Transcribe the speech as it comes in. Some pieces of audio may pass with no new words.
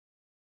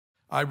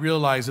I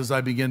realized as I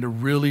began to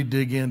really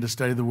dig in to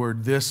study the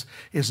Word, this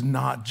is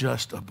not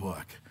just a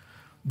book.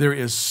 There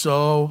is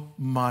so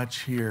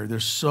much here.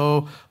 There's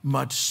so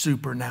much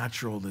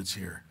supernatural that's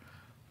here.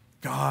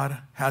 God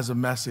has a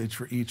message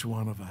for each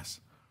one of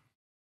us.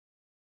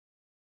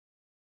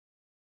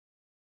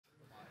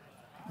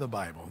 The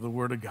Bible, the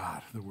Word of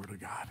God, the Word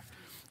of God.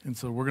 And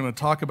so we're going to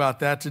talk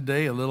about that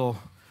today, a little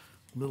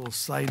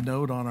side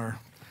note on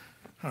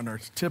our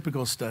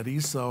typical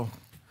studies. So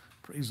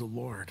praise the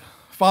Lord.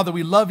 Father,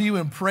 we love you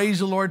and praise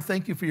you, Lord.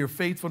 Thank you for your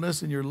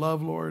faithfulness and your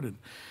love, Lord. And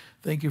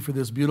thank you for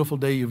this beautiful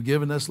day you've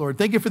given us, Lord.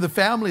 Thank you for the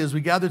family as we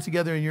gather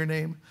together in your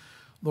name.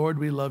 Lord,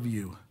 we love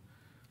you.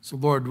 So,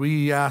 Lord,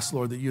 we ask,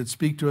 Lord, that you would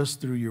speak to us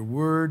through your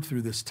word,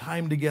 through this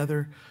time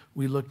together.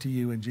 We look to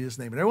you in Jesus'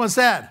 name. And everyone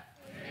said,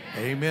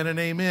 amen, amen and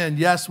amen.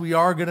 Yes, we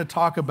are going to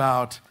talk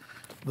about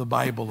the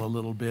Bible a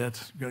little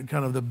bit,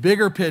 kind of the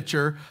bigger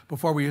picture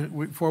before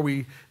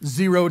we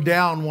zero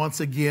down once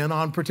again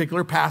on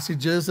particular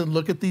passages and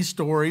look at these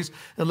stories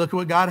and look at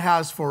what God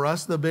has for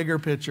us. The bigger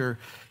picture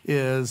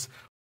is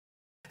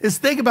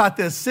think about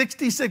this,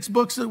 66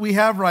 books that we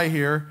have right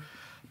here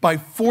by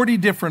 40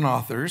 different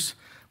authors.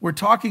 We're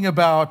talking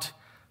about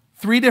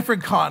 3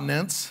 different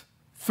continents,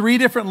 3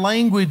 different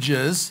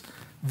languages.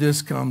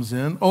 This comes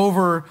in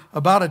over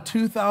about a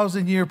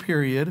 2,000-year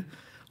period.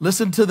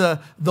 Listen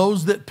to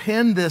those that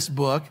penned this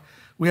book.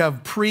 We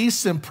have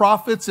priests and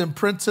prophets and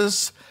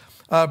princes,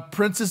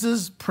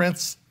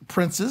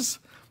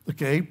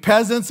 okay,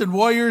 peasants and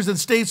warriors and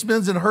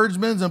statesmen and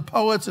herdsmen and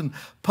poets and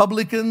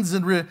publicans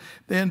and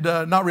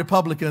not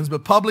Republicans,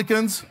 but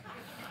publicans.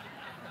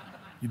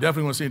 You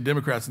definitely want to see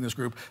Democrats in this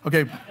group.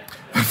 Okay.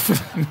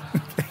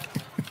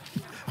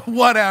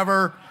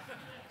 Whatever.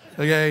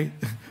 Okay.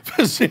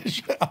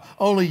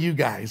 Only you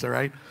guys, all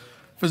right?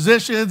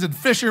 Physicians and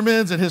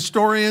fishermen and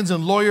historians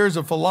and lawyers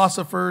and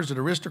philosophers and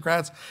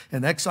aristocrats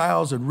and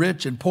exiles and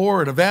rich and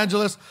poor and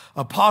evangelists,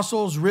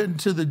 apostles written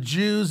to the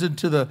Jews and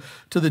to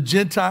the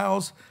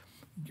Gentiles,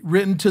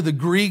 written to the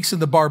Greeks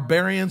and the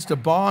barbarians, to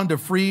bond, to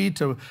free,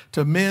 to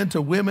men, to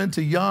women,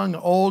 to young,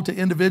 old, to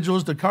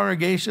individuals, to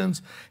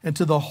congregations, and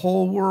to the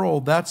whole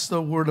world. That's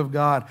the word of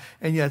God.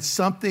 And yet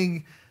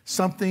something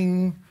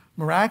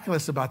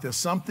miraculous about this,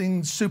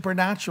 something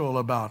supernatural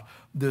about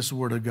this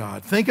word of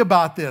God. Think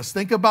about this.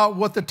 Think about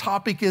what the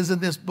topic is in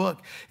this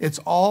book. It's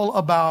all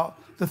about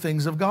the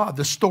things of God,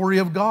 the story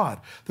of God,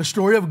 the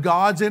story of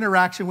God's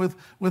interaction with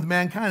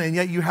mankind. And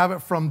yet you have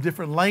it from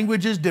different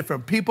languages,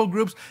 different people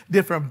groups,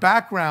 different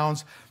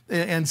backgrounds,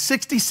 and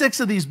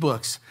 66 of these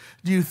books.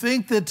 Do you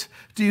think that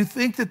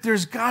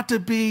there's got to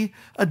be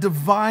a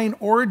divine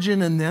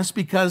origin in this?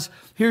 Because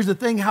here's the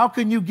thing, how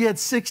can you get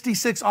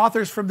 66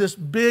 authors from this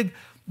big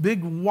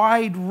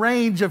wide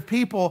range of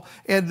people,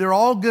 and they're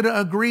all going to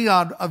agree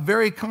on a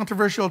very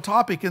controversial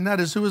topic, and that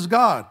is, who is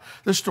God?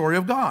 The story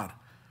of God.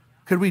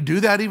 Could we do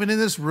that even in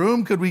this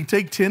room? Could we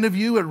take 10 of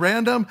you at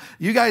random?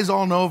 You guys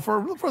all know,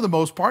 for the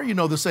most part, you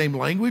know the same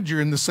language.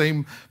 You're in the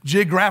same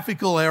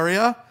geographical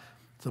area,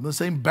 some of the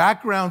same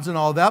backgrounds and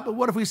all that. But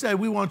what if we said,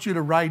 we want you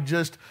to write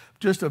just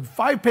a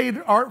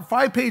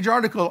five-page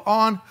article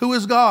on who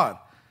is God?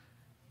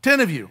 10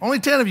 of you, only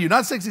 10 of you,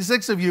 not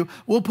 66 of you.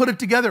 We'll put it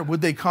together.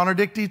 Would they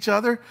contradict each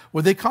other?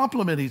 Would they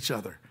complement each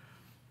other?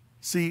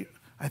 See,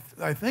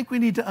 I think we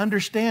need to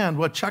understand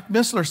what Chuck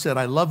Missler said.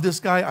 I love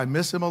this guy. I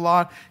miss him a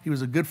lot. He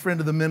was a good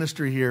friend of the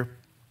ministry here.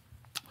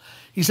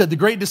 He said, the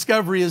great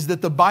discovery is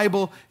that the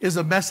Bible is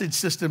a message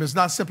system. It's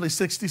not simply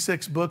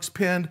 66 books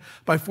penned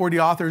by 40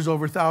 authors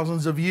over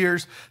thousands of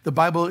years. The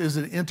Bible is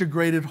an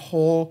integrated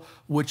whole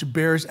which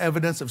bears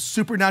evidence of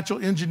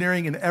supernatural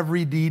engineering in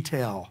every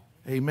detail.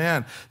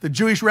 Amen. The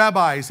Jewish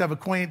rabbis have a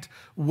quaint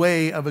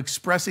way of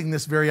expressing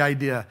this very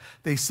idea.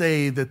 They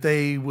say that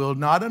they will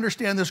not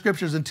understand the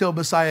scriptures until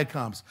Messiah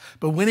comes.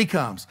 But when he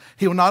comes,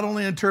 he will not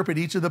only interpret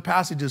each of the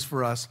passages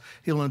for us,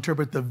 he will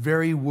interpret the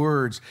very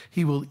words.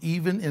 He will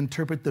even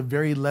interpret the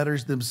very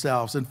letters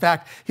themselves. In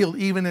fact, he'll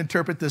even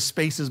interpret the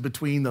spaces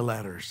between the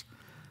letters.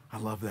 I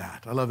love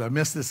that. I love that. I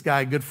miss this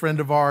guy, a good friend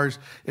of ours.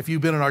 If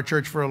you've been in our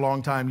church for a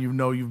long time, you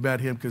know you've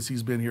met him because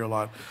he's been here a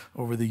lot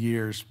over the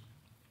years.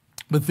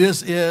 But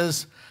this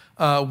is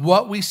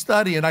what we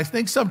study. And I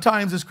think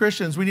sometimes as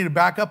Christians, we need to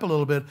back up a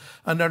little bit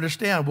and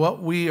understand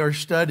what we are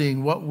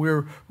studying, what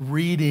we're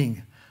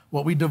reading,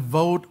 what we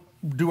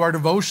do our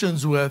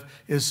devotions with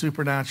is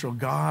supernatural.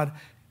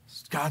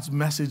 God's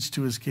message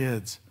to his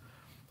kids.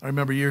 I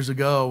remember years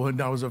ago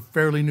when I was a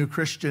fairly new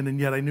Christian, and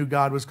yet I knew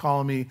God was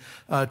calling me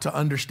to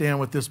understand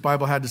what this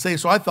Bible had to say.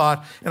 So I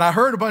thought, and I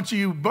heard a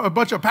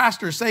bunch of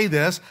pastors say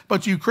this, a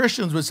bunch of you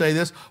Christians would say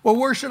this, well,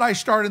 where should I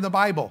start in the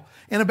Bible?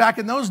 And back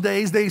in those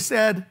days, they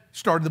said,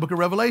 start in the book of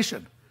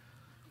Revelation.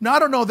 Now, I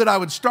don't know that I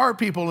would start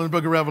people in the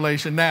book of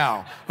Revelation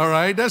now, all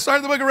right? Let's start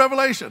in the book of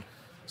Revelation.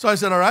 So I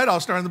said, all right, I'll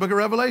start in the book of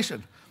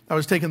Revelation. I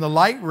was taking the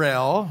light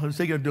rail.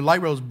 The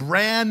light rail was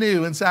brand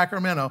new in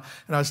Sacramento,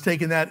 and I was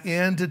taking that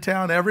into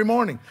town every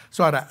morning.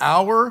 So I had an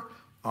hour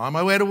on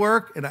my way to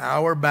work and an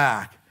hour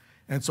back.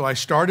 And so I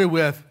started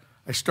with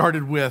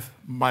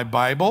my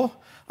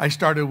Bible. I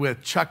started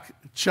with Chuck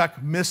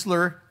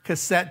Missler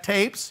cassette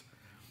tapes.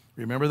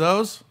 Remember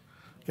those?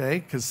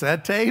 Okay,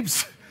 cassette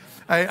tapes.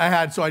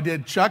 I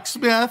did Chuck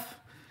Smith,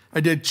 I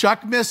did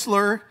Chuck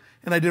Missler,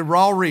 and I did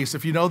Raul Reese,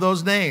 if you know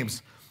those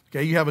names.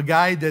 Okay, you have a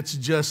guy that's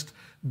just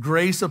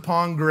grace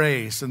upon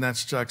grace, and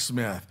that's Chuck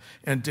Smith,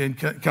 and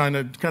kind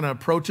of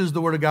approaches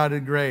the Word of God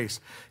in grace.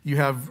 You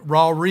have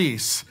Raul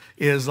Reese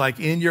is like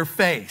in your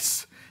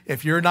face.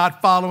 If you're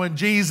not following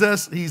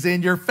Jesus, he's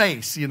in your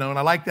face, and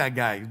I like that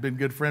guy. He's been a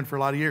good friend for a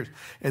lot of years.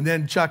 And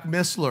then Chuck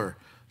Missler.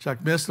 Chuck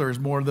Missler is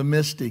more the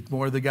mystic,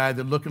 more the guy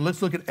that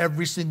let's look at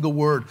every single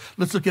word.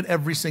 Let's look at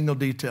every single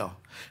detail.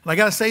 And I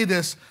got to say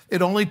this,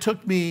 it only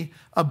took me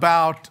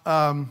about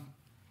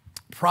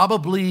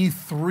probably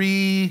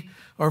 3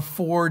 or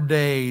 4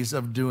 days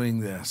of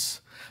doing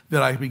this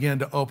that I began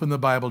to open the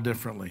Bible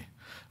differently.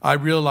 I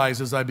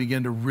realized as I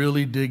began to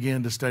really dig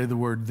in to study the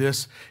Word,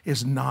 this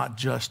is not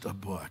just a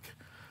book.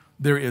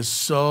 There is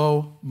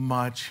so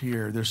much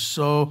here. There's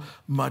so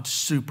much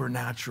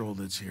supernatural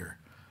that's here.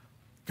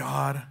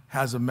 God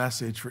has a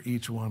message for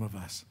each one of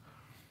us.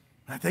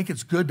 I think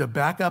it's good to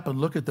back up and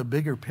look at the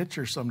bigger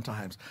picture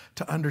sometimes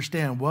to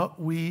understand what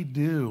we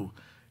do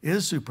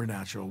is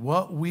supernatural.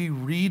 What we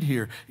read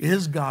here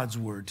is God's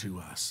word to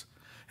us.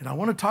 And I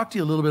want to talk to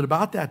you a little bit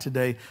about that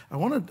today. I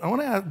want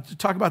to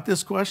talk about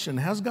this question.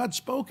 Has God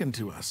spoken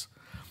to us?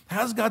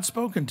 Has God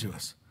spoken to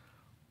us?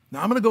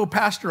 Now, I'm going to go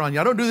pastor on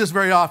you. I don't do this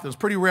very often. It's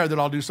pretty rare that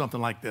I'll do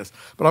something like this.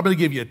 But I'm going to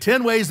give you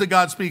 10 ways that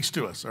God speaks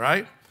to us, all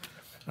right?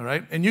 All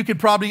right, and you could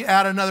probably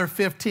add another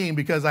 15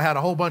 because I had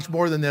a whole bunch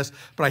more than this,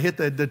 but I hit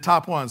the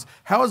top ones.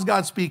 How is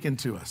God speaking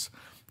to us?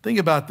 Think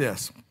about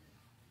this.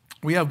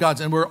 We have God's,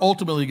 and we're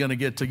ultimately going to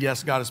get to,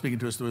 yes, God is speaking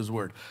to us through his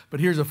word.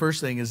 But here's the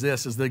first thing is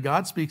that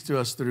God speaks to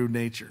us through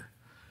nature.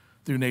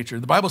 Through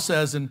nature. The Bible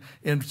says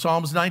in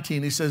Psalms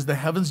 19, he says, the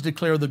heavens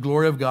declare the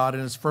glory of God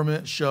and his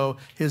firmament show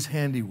his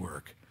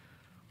handiwork.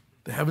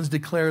 The heavens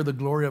declare the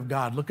glory of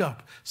God. Look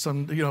up.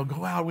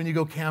 Go out when you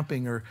go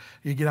camping or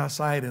you get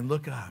outside and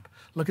look up.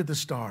 Look at the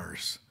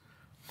stars.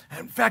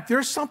 In fact,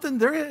 there's something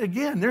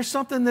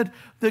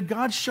that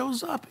God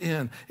shows up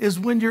in, is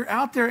when you're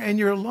out there and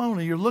you're alone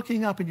and you're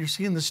looking up and you're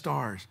seeing the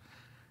stars.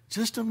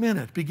 Just a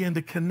minute, begin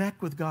to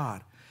connect with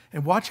God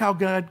and watch how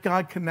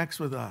God connects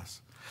with us.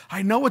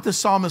 I know what the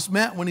psalmist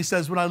meant when he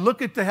says, when I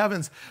look at the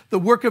heavens, the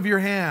work of your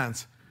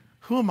hands,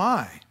 who am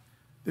I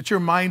that you're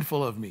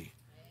mindful of me?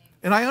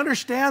 And I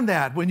understand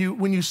that when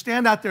you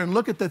stand out there and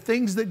look at the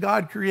things that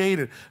God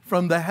created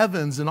from the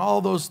heavens and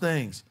all those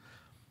things.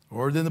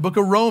 Or in the book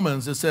of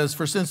Romans, it says,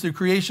 for since the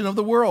creation of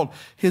the world,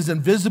 his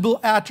invisible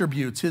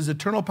attributes, his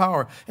eternal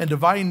power and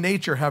divine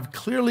nature have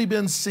clearly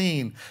been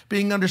seen,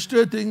 being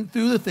understood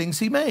through the things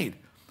he made,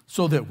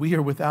 so that we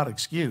are without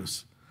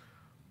excuse.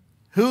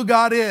 Who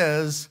God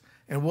is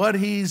and what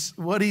he's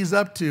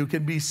up to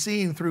can be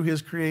seen through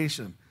his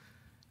creation.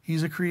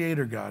 He's a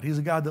creator God. He's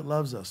a God that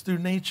loves us through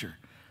nature.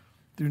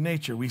 Through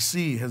nature, we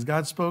see, has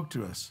God spoke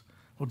to us?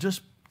 Well,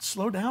 just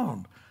slow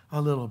down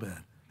a little bit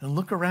and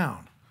look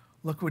around.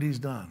 Look what he's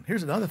done.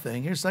 Here's another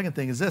thing. Here's the second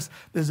thing is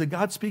that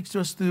God speaks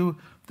to us through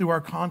our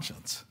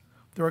conscience.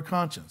 Through our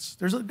conscience.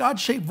 There's a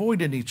God-shaped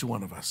void in each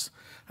one of us.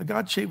 A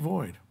God-shaped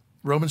void.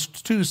 Romans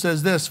 2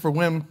 says this, for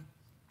when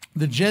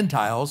the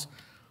Gentiles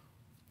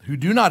who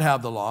do not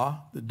have the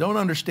law, that don't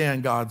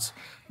understand God's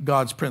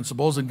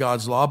principles and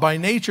God's law, by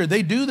nature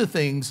they do the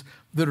things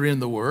that are in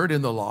the word,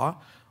 in the law.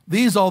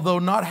 These, although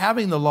not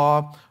having the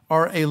law,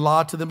 are a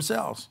law to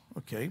themselves.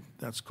 Okay,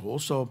 that's cool.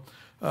 So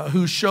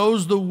who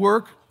shows the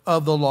work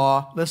of the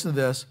law, listen to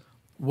this,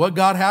 what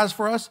God has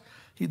for us,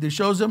 he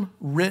shows them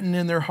written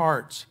in their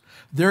hearts.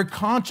 Their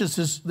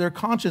conscience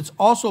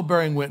also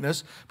bearing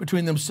witness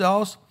between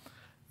themselves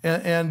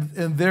and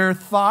their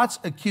thoughts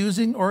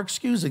accusing or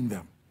excusing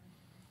them.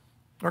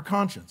 Our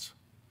conscience.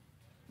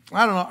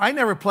 I don't know. I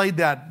never played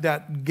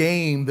that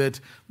game that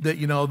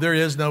there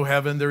is no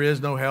heaven, there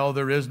is no hell,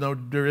 there is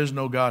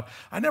no God.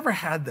 I never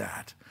had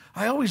that.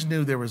 I always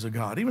knew there was a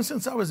God, even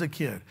since I was a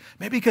kid.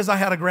 Maybe because I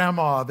had a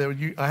grandma,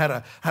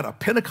 I had a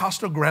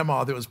Pentecostal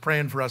grandma that was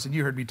praying for us, and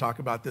you heard me talk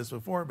about this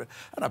before, but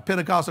I had a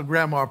Pentecostal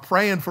grandma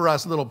praying for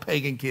us little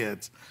pagan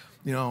kids.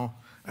 I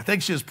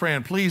think she was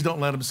praying, please don't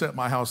let them set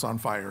my house on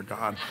fire,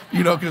 God.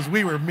 Because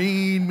we were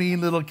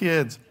mean little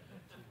kids.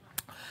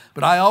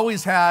 But I've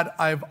always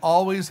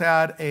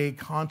had a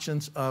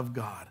conscience of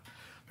God.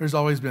 There's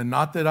always been,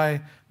 not that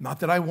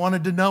I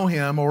wanted to know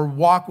him or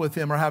walk with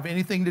him or have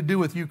anything to do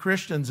with you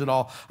Christians at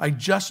all. I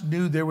just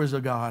knew there was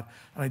a God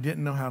and I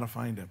didn't know how to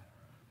find him.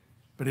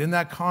 But in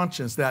that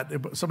conscience,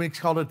 somebody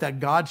called it that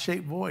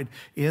God-shaped void,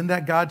 in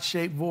that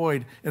God-shaped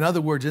void, in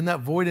other words, in that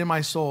void in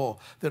my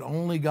soul that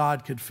only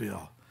God could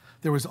fill,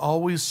 there was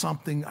always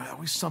something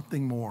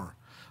more.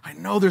 I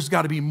know there's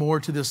got to be more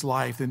to this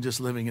life than just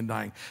living and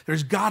dying.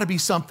 There's got to be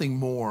something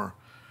more.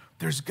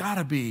 There's got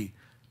to be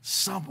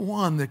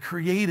someone that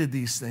created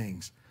these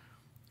things.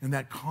 And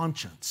that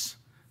conscience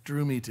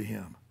drew me to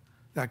him.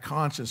 That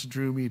conscience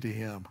drew me to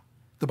him.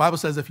 The Bible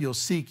says if you'll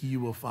seek, you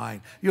will find.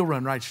 You'll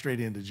run right straight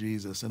into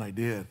Jesus, and I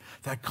did.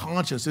 That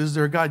conscience, is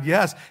there a God?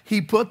 Yes,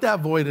 he put that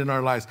void in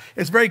our lives.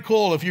 It's very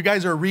cool. If you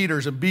guys are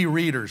readers, and be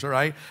readers, all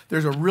right?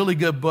 There's a really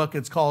good book.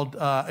 It's called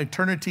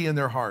Eternity in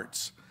Their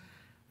Hearts.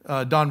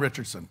 Don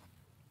Richardson.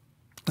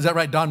 Is that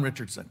right? Don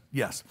Richardson.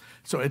 Yes.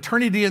 So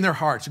Eternity in Their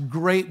Hearts,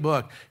 great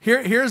book.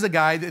 Here's a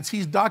guy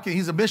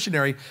he's a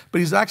missionary, but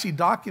he's actually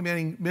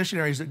documenting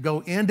missionaries that go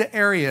into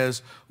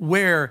areas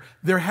where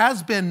there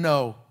has been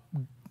no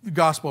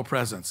gospel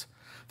presence.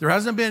 There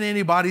hasn't been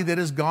anybody that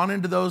has gone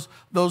into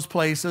those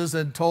places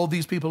and told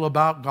these people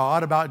about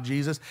God, about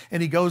Jesus.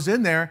 And he goes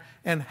in there,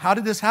 and how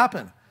did this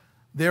happen?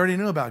 They already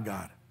knew about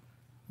God.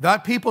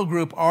 That people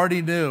group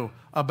already knew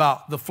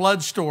about the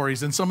flood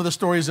stories and some of the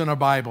stories in our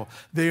Bible.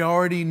 They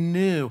already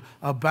knew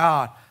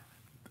about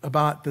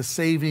the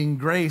saving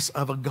grace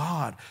of a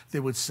God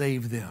that would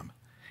save them.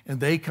 And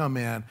they come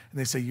in and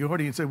they say,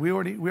 we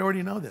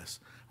already know this.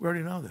 We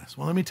already know this.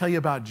 Well, let me tell you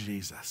about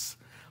Jesus.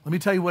 Let me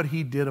tell you what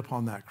he did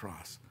upon that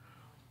cross.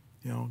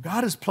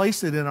 God has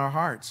placed it in our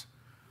hearts.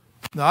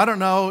 Now, I don't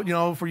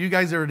know, for you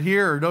guys that are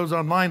here or those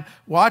online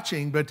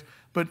watching, but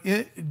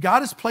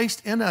God has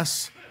placed in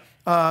us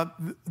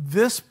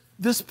this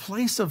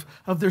place of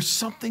there's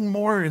something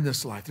more in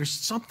this life. There's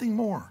something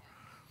more.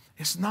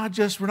 It's not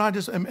just,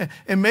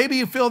 and maybe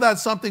you feel that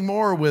something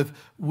more with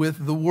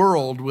the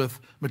world,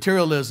 with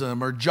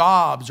materialism or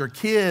jobs or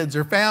kids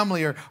or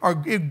family or a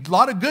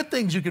lot of good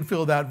things you can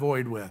fill that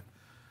void with.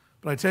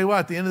 But I tell you what,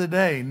 at the end of the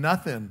day,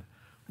 nothing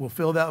will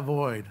fill that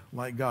void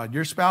like God.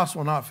 Your spouse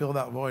will not fill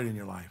that void in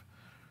your life.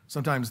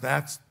 Sometimes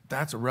that's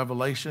a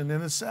revelation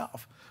in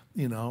itself.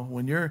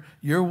 When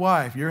your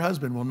wife, your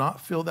husband will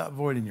not fill that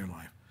void in your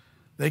life.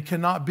 They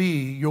cannot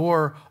be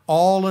your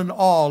all in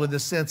all in the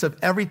sense of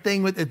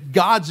everything.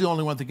 God's the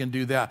only one that can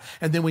do that.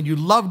 And then when you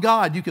love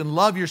God, you can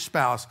love your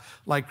spouse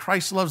like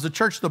Christ loves the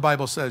church, the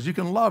Bible says. You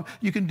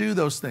can do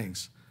those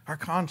things. Our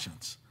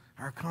conscience.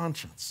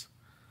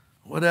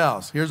 What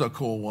else? Here's a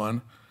cool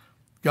one.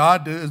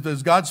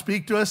 Does God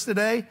speak to us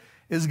today?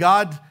 Does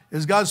God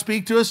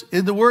speak to us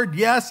in the Word?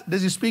 Yes.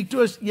 Does he speak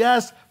to us?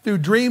 Yes. Through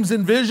dreams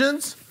and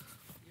visions?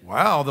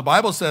 Wow, the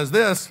Bible says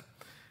this.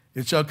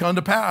 It shall come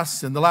to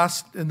pass in the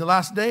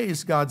last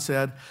days, God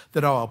said,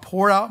 that I will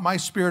pour out my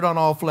Spirit on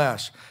all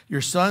flesh. Your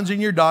sons and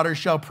your daughters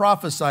shall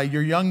prophesy.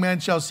 Your young men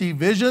shall see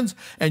visions,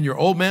 and your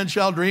old men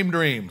shall dream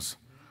dreams.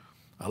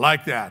 I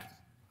like that.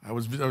 I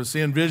was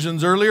seeing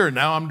visions earlier, and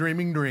now I'm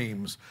dreaming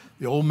dreams.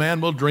 The old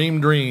man will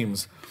dream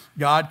dreams.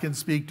 God can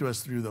speak to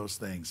us through those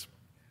things.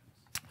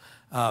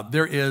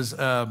 There is,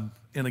 and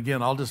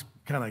again, I'll just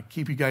kind of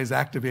keep you guys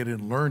activated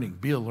in learning.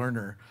 Be a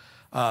learner.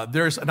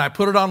 And I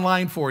put it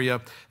online for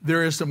you.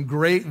 There is some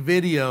great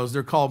videos.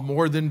 They're called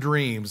More Than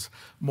Dreams.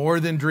 More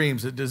Than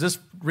Dreams. Does this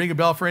ring a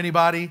bell for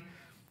anybody?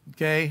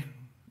 Okay.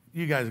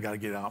 You guys got to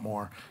get out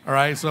more. All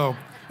right. So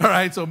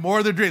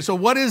More Than Dreams. So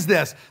what is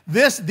this?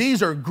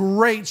 These are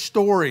great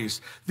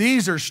stories.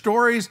 These are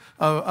stories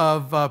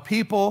of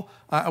people.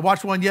 I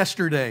watched one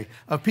yesterday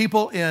of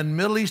people in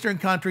Middle Eastern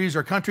countries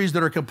or countries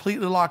that are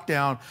completely locked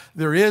down.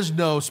 There is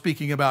no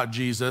speaking about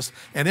Jesus.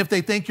 And if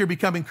they think you're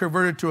becoming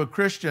converted to a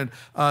Christian,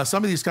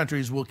 some of these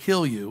countries will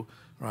kill you,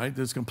 right?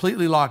 It's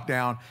completely locked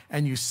down.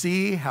 And you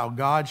see how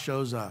God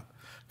shows up.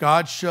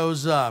 God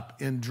shows up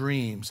in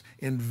dreams,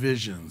 in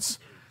visions,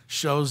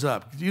 shows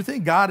up. Do you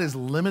think God is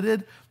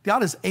limited?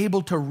 God is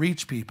able to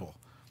reach people.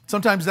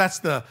 Sometimes that's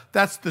the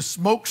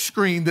smoke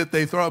screen that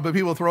they throw up, but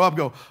people throw up,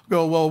 go,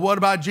 well, what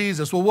about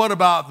Jesus? Well, what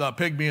about the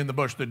pygmy in the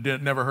bush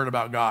that never heard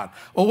about God?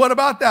 Well, what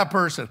about that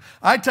person?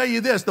 I tell you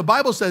this, the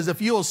Bible says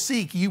if you'll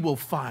seek, you will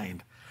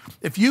find.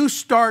 If you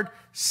start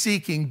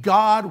seeking,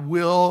 God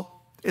will.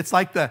 It's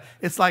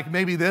like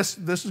maybe this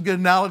is a good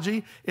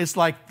analogy. It's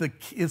like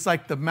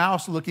the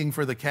mouse looking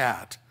for the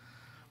cat.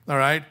 All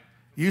right?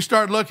 You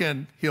start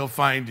looking, he'll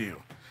find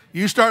you.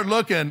 You start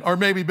looking, or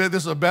maybe this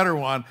is a better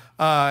one.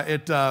 I'm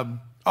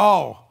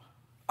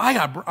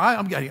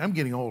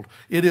getting old.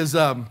 It is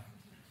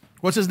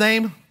what's his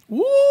name?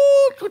 Woo,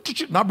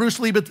 not Bruce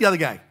Lee, but the other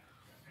guy.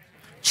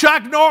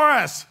 Chuck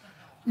Norris.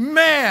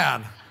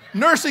 Man,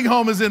 nursing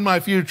home is in my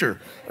future.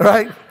 All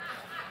right?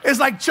 It's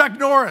like Chuck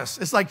Norris.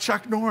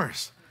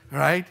 All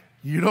right?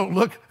 You don't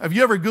look. Have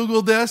you ever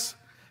Googled this?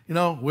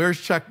 Where's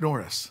Chuck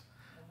Norris?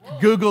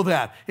 Google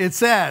that. It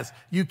says,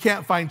 you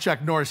can't find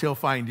Chuck Norris, he'll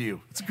find you.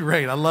 It's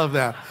great. I love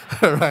that.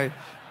 All right.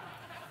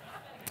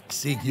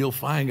 Seek, you'll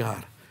find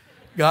God.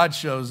 God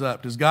shows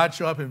up. Does God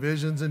show up in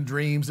visions and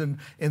dreams and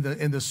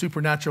in the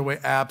supernatural way?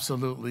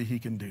 Absolutely, he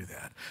can do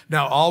that.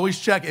 Now, always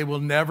check. It will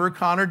never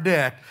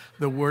contradict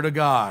the Word of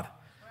God.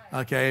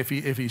 Okay, if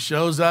he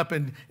shows up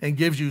and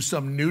gives you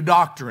some new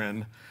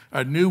doctrine,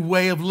 a new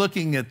way of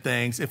looking at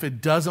things, if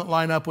it doesn't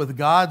line up with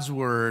God's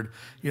Word,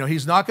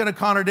 he's not going to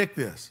contradict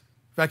this.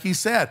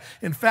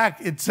 In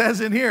fact, it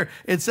says in here,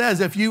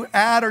 if you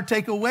add or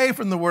take away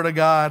from the Word of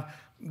God,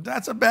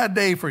 that's a bad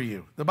day for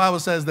you. The Bible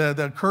says that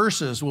the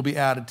curses will be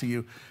added to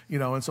you,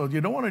 and so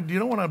you don't want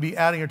to be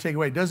adding or taking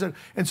away. Does it?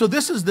 And so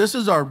this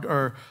is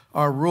our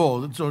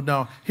rule. So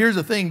now here's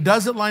the thing: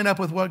 does it line up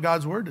with what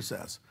God's Word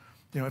says?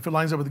 if it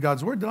lines up with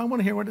God's word, then I want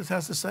to hear what it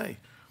has to say.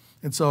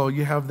 And so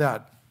you have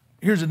that.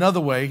 Here's another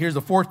way. Here's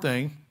the fourth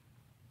thing.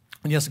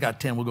 And yes, I got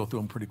 10. We'll go through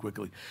them pretty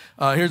quickly.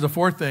 Here's the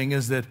fourth thing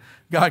is that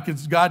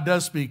God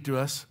does speak to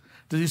us.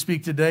 Does he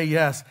speak today?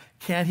 Yes.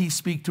 Can he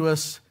speak to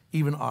us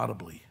even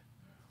audibly?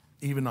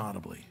 Even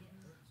audibly.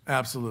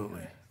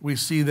 Absolutely. We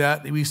see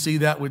that. We see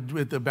that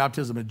with the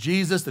baptism of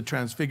Jesus, the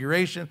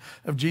transfiguration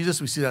of Jesus.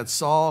 We see that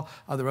Saul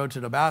on the road to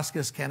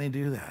Damascus. Can he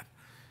do that?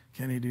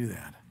 Can he do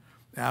that?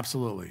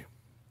 Absolutely.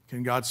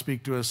 Can God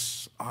speak to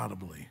us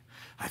audibly?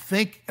 I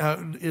think,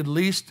 at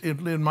least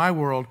in my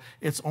world,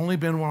 it's only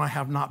been when I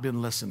have not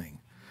been listening,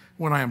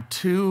 when I am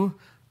too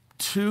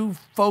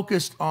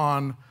focused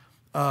on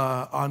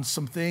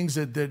some things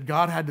that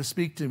God had to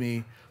speak to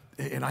me,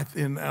 and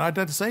I'd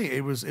have to say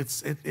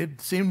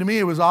it seemed to me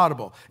it was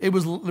audible. It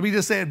was, let me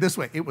just say it this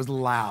way, it was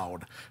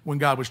loud when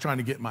God was trying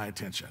to get my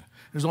attention.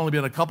 There's only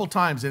been a couple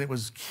times, and it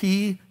was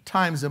key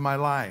times in my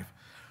life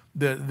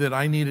that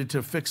I needed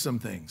to fix some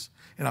things,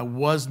 and I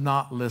was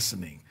not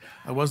listening.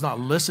 I was not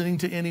listening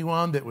to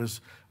anyone that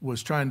was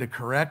trying to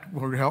correct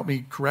or help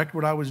me correct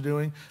what I was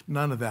doing.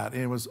 None of that.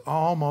 And it was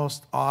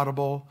almost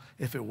audible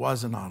if it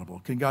wasn't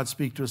audible. Can God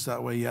speak to us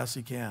that way? Yes,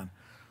 he can.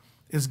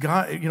 Is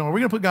God, are we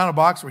going to put God in a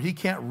box where he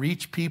can't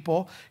reach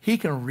people? He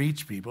can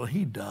reach people.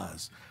 He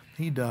does.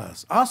 He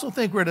does. I also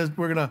think we're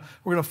going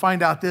to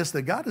find out this,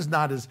 that God is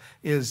not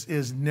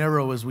as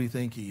narrow as we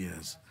think he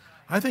is.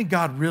 I think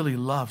God really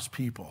loves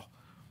people.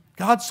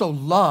 God so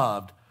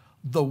loved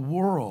the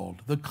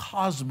world, the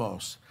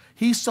cosmos.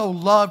 He so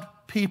loved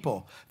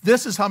people.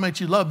 This is how much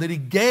he loved, that he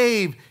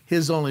gave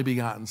his only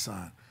begotten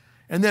son.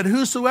 And that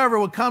whosoever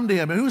will come to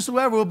him and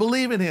whosoever will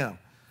believe in him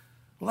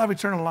will have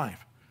eternal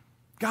life.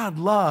 God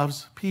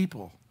loves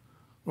people.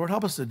 Lord,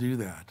 help us to do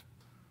that.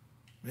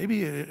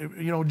 Maybe,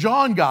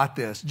 John got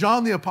this.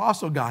 John the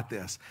apostle got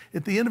this.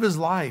 At the end of his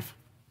life,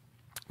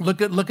 look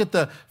at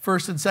the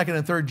 1st and 2nd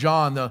and 3rd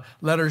John, the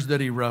letters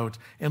that he wrote,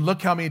 and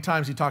look how many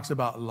times he talks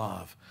about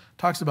love.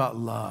 Talks about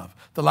love.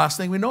 The last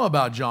thing we know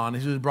about John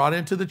is he was brought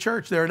into the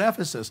church there at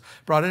Ephesus,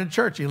 brought into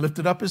church. He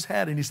lifted up his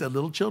head and he said,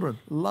 little children,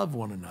 love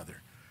one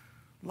another.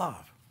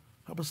 Love.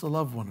 Help us to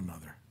love one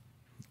another.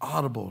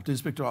 Audible. Did he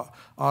speak to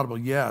audible?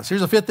 Yes.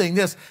 Here's the fifth thing.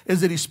 This is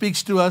that he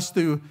speaks to us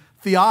through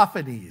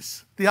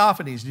theophanies.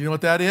 Theophanies. Do you know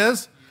what that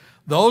is?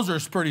 Those are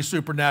pretty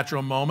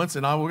supernatural moments,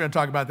 and we're going to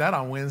talk about that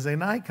on Wednesday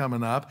night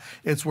coming up.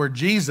 It's where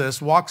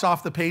Jesus walks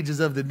off the pages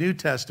of the New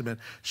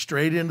Testament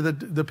straight into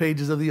the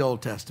pages of the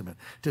Old Testament.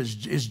 Is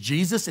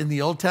Jesus in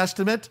the Old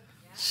Testament?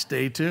 Yeah.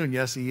 Stay tuned.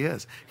 Yes, he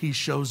is. He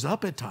shows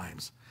up at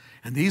times.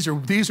 And these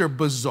are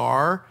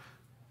bizarre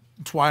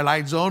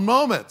Twilight Zone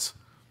moments.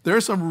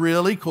 There's some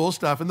really cool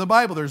stuff in the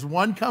Bible. There's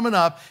one coming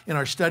up in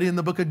our study in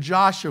the book of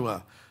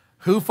Joshua.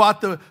 Who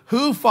fought the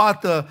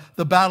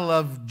battle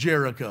of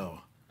Jericho?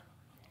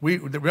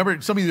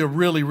 Remember, some of you are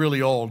really,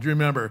 really old. Do you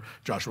remember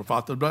Joshua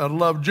fought the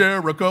battle of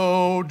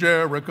Jericho,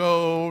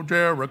 Jericho,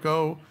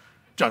 Jericho?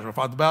 Joshua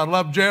fought the battle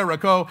of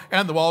Jericho,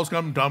 and the walls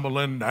come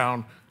tumbling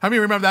down. How many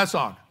remember that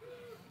song?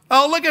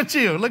 Oh, look at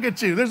you, look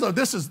at you.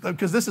 This is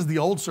because this is the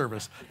old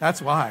service. That's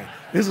why.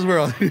 This is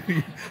where,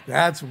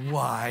 that's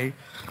why.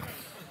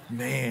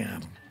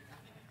 Man,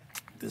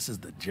 this is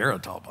the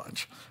Geritol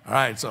bunch. All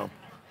right, so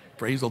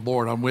praise the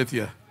Lord, I'm with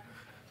you.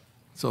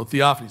 So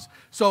theophanies.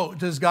 So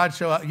does God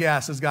show up?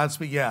 Yes. Does God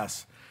speak?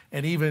 Yes.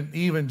 And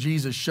even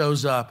Jesus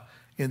shows up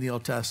in the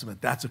Old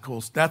Testament. That's a cool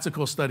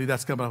study.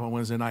 That's coming up on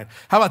Wednesday night.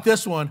 How about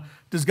this one?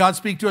 Does God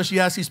speak to us?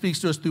 Yes, he speaks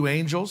to us through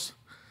angels.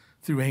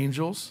 Through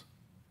angels.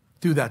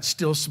 Through that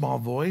still small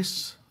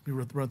voice. Let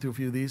me run through a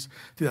few of these.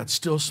 Through that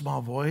still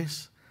small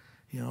voice.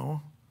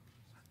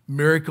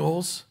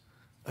 Miracles,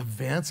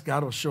 events.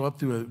 God will show up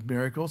through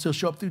miracles. He'll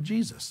show up through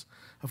Jesus,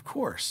 of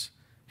course.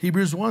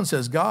 Hebrews 1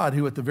 says, God,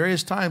 who at the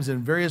various times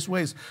in various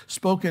ways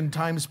spoke in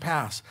times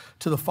past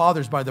to the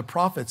fathers by the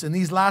prophets, in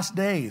these last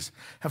days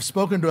have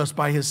spoken to us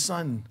by his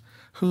Son,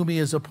 whom he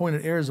has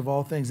appointed heirs of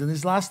all things. In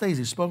these last days,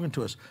 he's spoken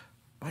to us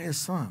by his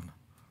Son.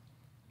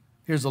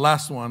 Here's the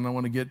last one. I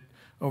want to get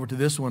over to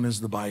this one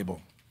is the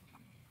Bible.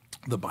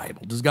 The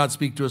Bible. Does God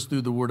speak to us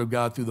through the Word of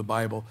God, through the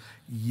Bible?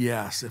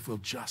 Yes, if we'll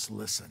just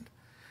listen.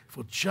 If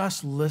we'll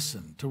just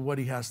listen to what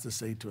he has to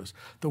say to us.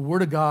 The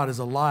Word of God is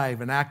alive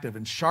and active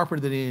and sharper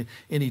than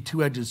any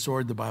two-edged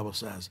sword, the Bible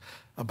says,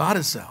 about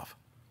itself.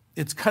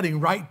 It's cutting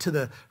right to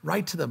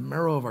the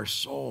marrow of our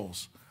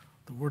souls,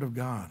 the Word of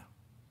God.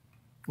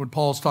 When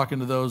Paul's talking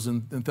to those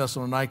in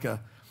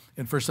Thessalonica,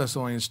 in 1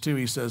 Thessalonians 2,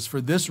 he says, for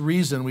this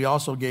reason we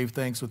also gave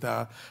thanks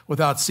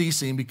without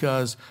ceasing,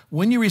 because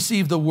when you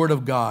received the Word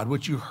of God,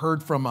 which you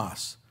heard from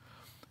us,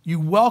 you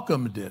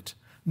welcomed it,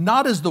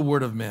 not as the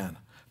word of men,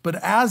 but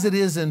as it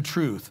is in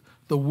truth,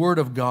 the Word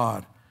of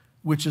God,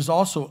 which is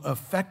also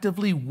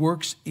effectively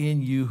works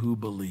in you who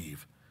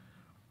believe.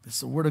 It's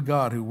the Word of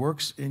God who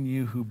works in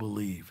you who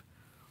believe.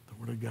 The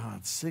Word of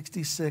God,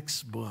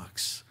 66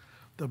 books,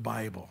 the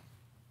Bible.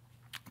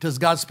 Does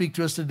God speak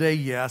to us today?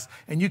 Yes.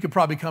 And you could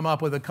probably come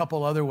up with a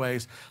couple other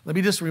ways. Let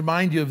me just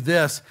remind you of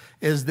this,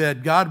 is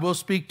that God will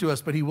speak to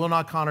us, but he will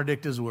not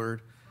contradict his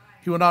word.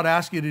 He will not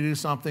ask you to do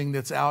something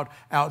that's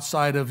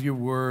outside of your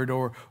word,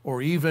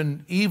 or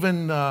even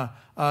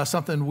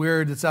something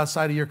weird that's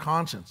outside of your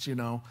conscience, you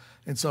know.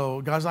 And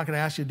so God's not going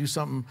to ask you to do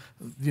something,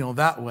 you know,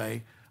 that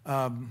way.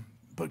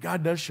 But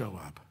God does show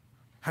up.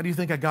 How do you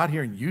think I got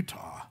here in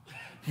Utah?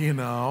 You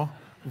know,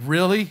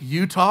 really,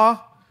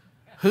 Utah?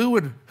 Who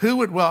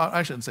would, well,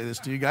 I shouldn't say this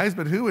to you guys,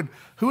 but who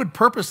would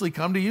purposely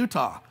come to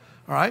Utah?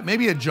 All right,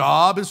 maybe a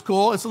job is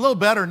cool. It's a little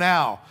better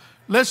now.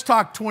 Let's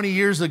talk 20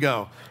 years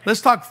ago.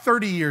 Let's talk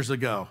 30 years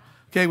ago.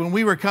 Okay, when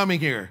we were coming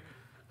here,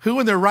 who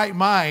in their right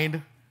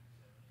mind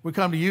would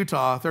come to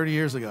Utah 30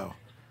 years ago?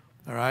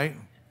 All right,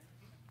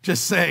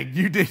 just saying,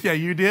 you did, yeah,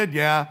 you did,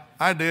 yeah,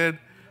 I did.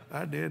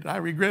 I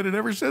regret it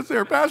ever since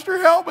there. Pastor,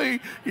 help me,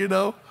 you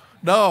know.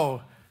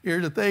 No,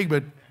 here's the thing,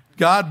 but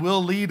God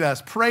will lead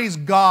us. Praise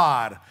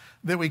God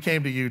that we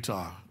came to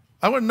Utah.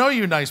 I wouldn't know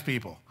you nice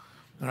people,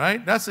 all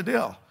right? That's the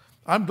deal.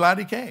 I'm glad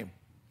he came.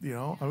 You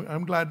know,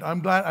 I'm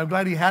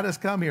glad he had us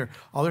come here,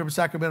 all the way from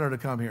Sacramento to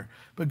come here.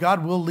 But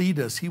God will lead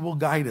us. He will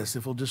guide us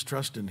if we'll just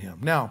trust in him.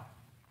 Now,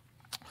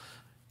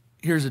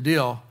 here's the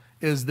deal,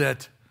 is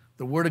that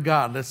the Word of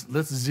God,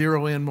 let's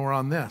zero in more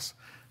on this.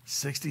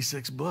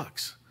 66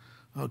 books.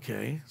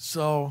 Okay,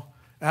 so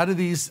out of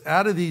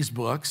these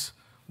books,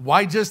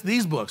 why just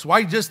these books?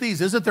 Why just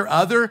these? Isn't there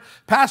other,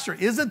 Pastor,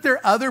 isn't there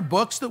other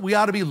books that we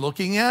ought to be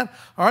looking at?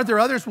 Aren't there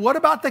others? What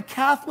about the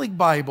Catholic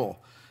Bible?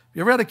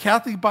 You ever had a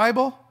Catholic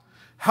Bible?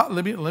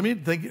 Let me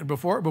think,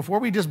 before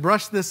we just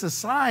brush this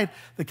aside,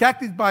 the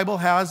Catholic Bible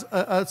has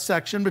a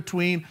section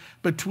between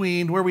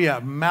where we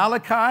have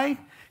Malachi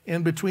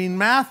and between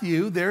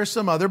Matthew. There's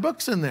some other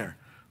books in there.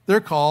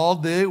 They're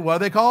called what are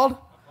they called?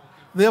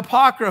 The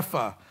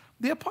Apocrypha.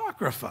 The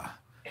Apocrypha.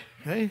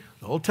 Okay,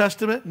 the Old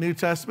Testament, New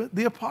Testament,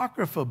 the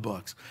Apocrypha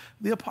books.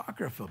 The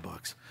Apocrypha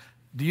books.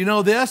 Do you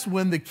know this?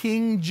 When the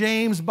King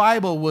James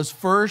Bible was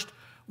first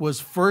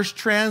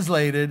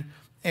translated,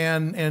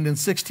 and in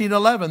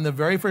 1611, the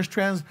very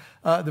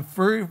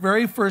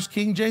first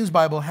King James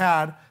Bible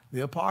had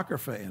the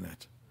Apocrypha in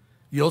it.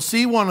 You'll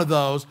see one of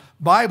those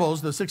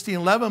Bibles, the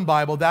 1611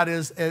 Bible. That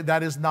is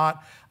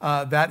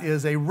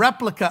a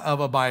replica of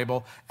a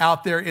Bible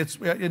out there. It's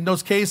in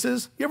those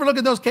cases. You ever look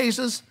at those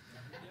cases?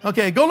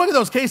 Okay, go look at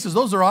those cases.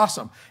 Those are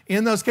awesome.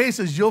 In those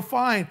cases, you'll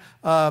find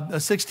a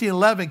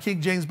 1611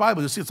 King James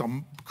Bible. You'll see it's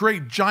a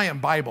great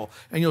giant Bible,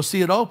 and you'll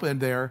see it open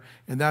there.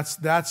 And that's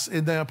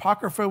and the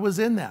Apocrypha was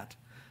in that.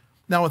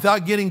 Now,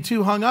 without getting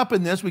too hung up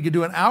in this, we could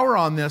do an hour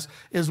on this,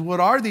 is what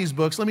are these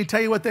books? Let me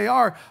tell you what they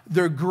are.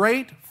 They're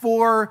great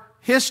for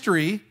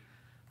history.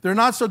 They're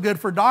not so good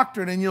for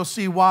doctrine, and you'll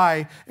see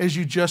why as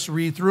you just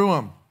read through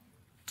them.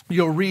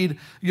 You'll read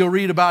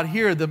about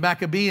here, the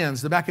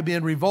Maccabees, the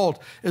Maccabean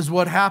revolt is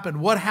what happened.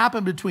 What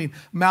happened between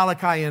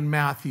Malachi and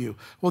Matthew?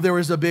 Well, there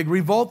was a big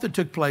revolt that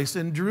took place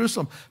in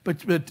Jerusalem. But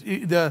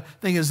the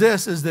thing is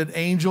this, is that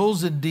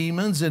angels and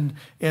demons and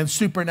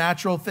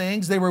supernatural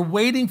things, they were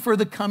waiting for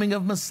the coming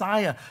of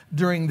Messiah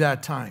during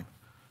that time.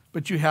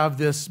 But you have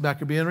this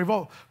Maccabean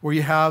revolt where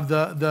you have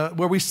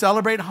where we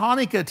celebrate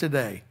Hanukkah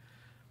today.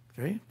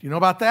 Okay, do you know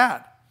about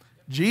that?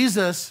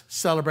 Jesus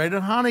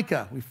celebrated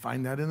Hanukkah. We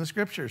find that in the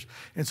scriptures.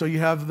 And so you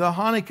have the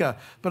Hanukkah.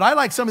 But I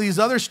like some of these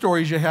other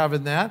stories you have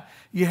in that.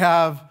 You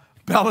have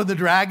Bela the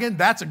dragon.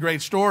 That's a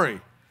great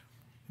story.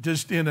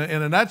 Just in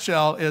a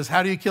nutshell is,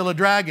 how do you kill a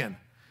dragon?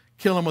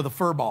 Kill him with a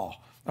fur ball.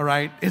 All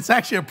right. It's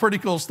actually a pretty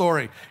cool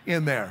story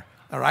in there.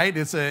 All right.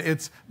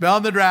 It's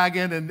Bela the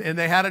dragon, and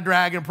they had a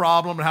dragon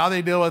problem and how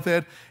they deal with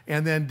it.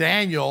 And then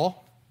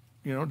Daniel,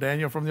 you know,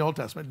 Daniel from the Old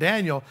Testament.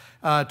 Daniel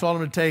told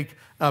him to take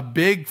a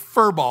big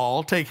fur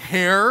ball, take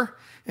hair,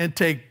 and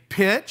take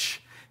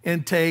pitch,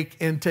 and take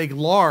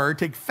lard,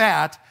 take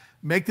fat,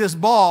 make this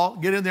ball,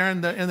 get in there,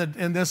 and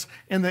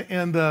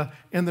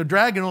the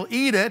dragon will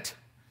eat it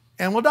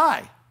and will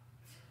die.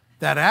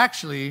 That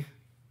actually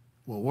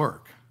will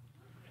work.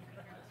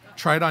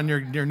 Try it on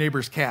your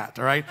neighbor's cat,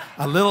 all right?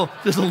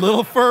 Just a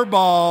little fur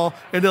ball,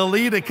 and it'll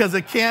eat it because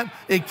it can't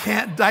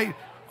die.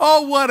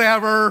 Oh,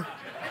 whatever.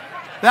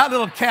 That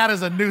little cat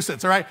is a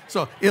nuisance, all right?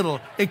 So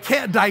it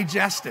can't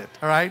digest it,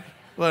 all right?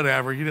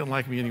 Whatever, you didn't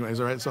like me anyways,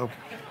 all right? So,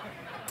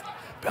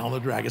 Bela the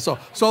dragon.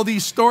 So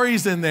these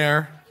stories in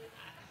there,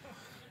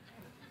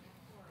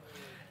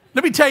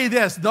 let me tell you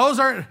this, those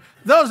aren't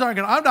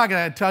gonna, I'm not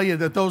gonna tell you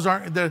that those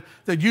aren't, that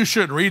you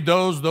shouldn't read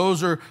those.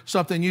 Those are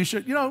something you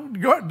should, you know,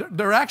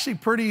 they're actually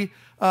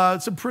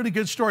some pretty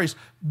good stories.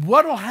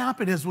 What will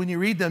happen is when you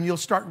read them, you'll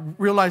start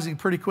realizing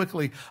pretty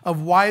quickly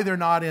of why they're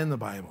not in the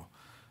Bible.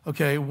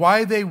 Okay,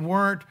 why they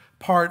weren't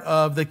part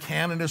of the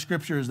canon of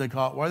Scripture, as they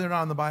call it, why they're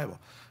not in the Bible,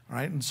 all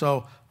right? And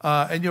so,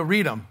 and you'll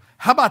read them.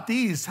 How about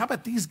these? How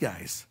about these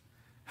guys?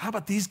 How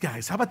about these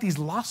guys? How about these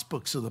lost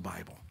books of the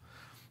Bible?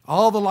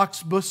 All the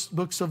lost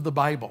books of the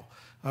Bible,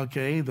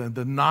 okay?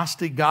 The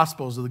Gnostic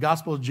Gospels, or the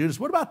Gospel of Judas.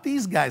 What about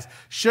these guys?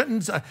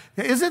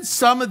 Isn't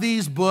some of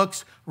these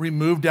books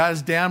removed,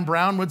 as Dan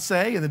Brown would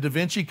say, in the Da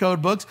Vinci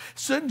Code books?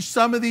 Shouldn't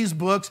some of these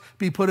books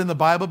be put in the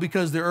Bible?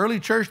 Because the early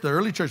church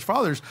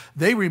fathers,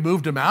 they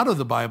removed them out of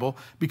the Bible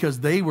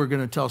because they were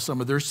going to tell some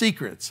of their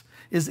secrets.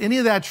 Is any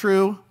of that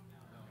true?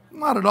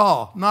 Not at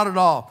all, not at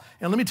all.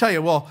 And let me tell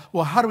you, well,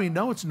 how do we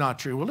know it's not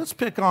true? Well, let's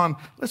pick on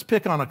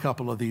a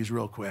couple of these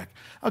real quick.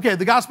 Okay,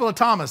 the Gospel of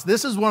Thomas.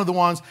 This is one of the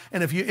ones,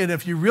 and if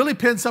you really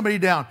pin somebody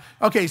down,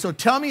 okay, so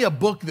tell me a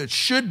book that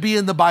should be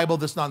in the Bible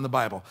that's not in the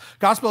Bible.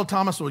 Gospel of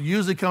Thomas will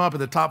usually come up at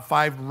the top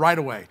 5 right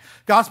away.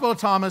 Gospel of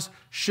Thomas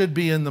should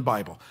be in the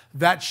Bible.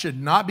 That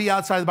should not be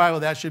outside the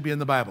Bible. That should be in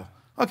the Bible.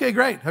 Okay,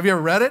 great. Have you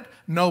ever read it?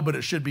 No, but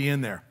it should be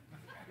in there.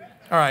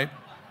 All right.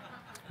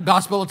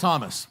 Gospel of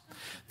Thomas.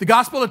 The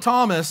Gospel of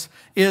Thomas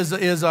is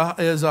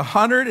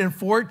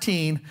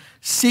 114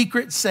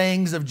 secret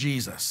sayings of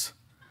Jesus.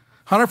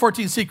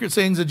 114 secret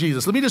sayings of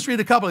Jesus. Let me just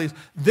read a couple of these.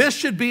 This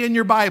should be in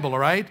your Bible, all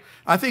right?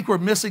 I think we're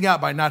missing out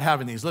by not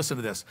having these. Listen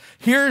to this.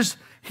 Here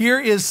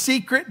is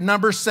secret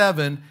number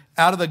 7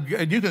 out of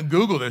the, you can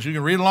Google this. You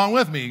can read along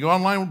with me. You go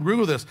online,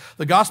 Google this.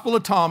 The Gospel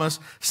of Thomas,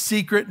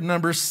 secret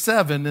number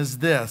 7 is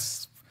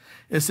this.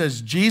 It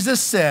says,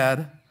 Jesus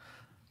said,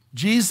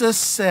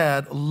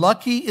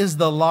 lucky is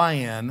the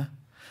lion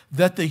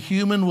that the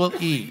human will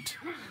eat,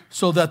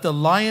 so that the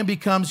lion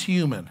becomes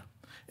human.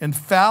 And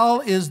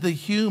foul is the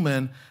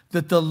human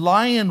that the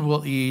lion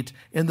will eat,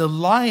 and the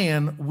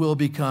lion will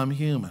become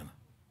human.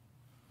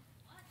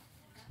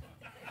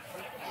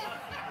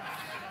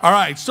 All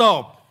right,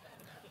 so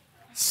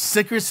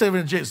secret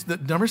 7 of Jesus.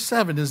 Number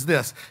 7 is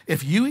this.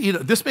 If you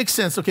eat, this makes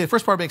sense. Okay, the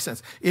first part makes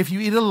sense. If you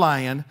eat a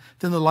lion,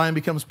 then the lion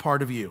becomes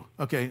part of you.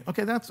 Okay,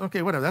 that's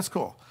okay, whatever, that's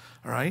cool.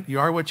 All right, you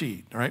are what you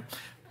eat, all right?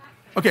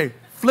 Okay,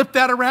 flip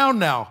that around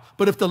now.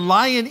 But if the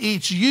lion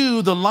eats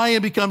you, the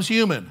lion becomes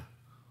human.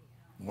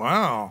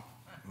 Wow,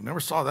 I never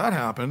saw that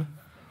happen.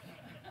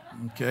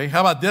 Okay,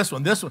 how about this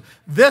one?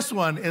 This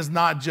one is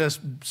not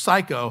just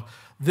psycho.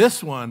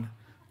 This one,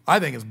 I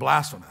think, is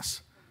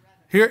blasphemous.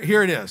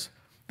 Here it is.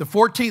 The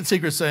 14th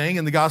secret saying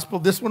in the gospel,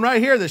 this one right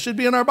here, this should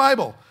be in our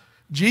Bible.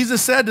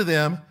 Jesus said to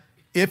them,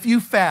 if you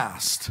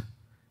fast,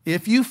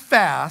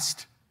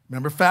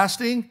 remember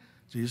fasting?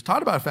 Jesus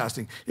taught about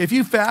fasting. If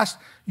you fast,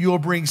 you will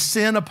bring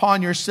sin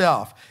upon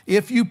yourself.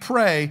 If you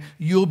pray,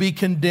 you'll be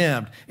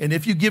condemned. And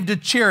if you give to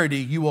charity,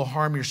 you will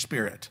harm your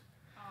spirit.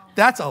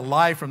 That's a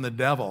lie from the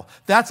devil.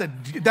 That's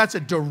a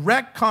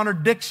direct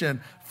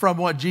contradiction from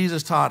what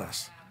Jesus taught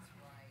us.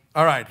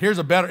 All right,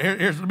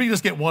 let me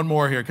just get one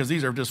more here because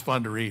these are just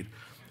fun to read.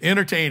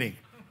 Entertaining.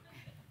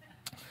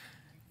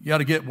 You got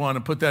to get one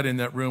and put that in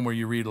that room where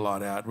you read a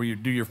lot at, where you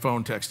do your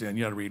phone text in.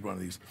 You got to read one of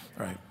these.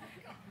 All right.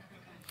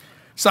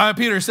 Simon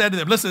Peter said to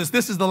them, listen,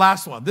 this is the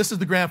last one. This is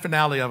the grand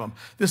finale of them.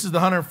 This is the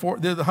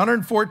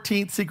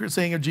 114th secret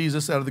saying of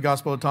Jesus out of the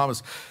Gospel of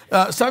Thomas.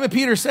 Simon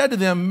Peter said to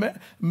them,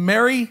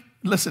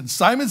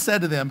 Simon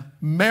said to them,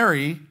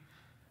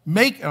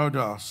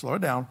 slow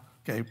it down.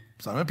 Okay,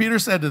 Simon Peter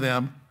said to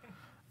them,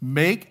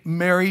 make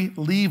Mary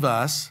leave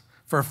us,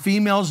 for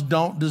females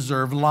don't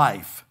deserve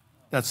life.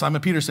 That's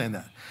Simon Peter saying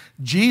that.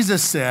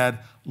 Jesus said,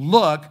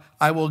 look,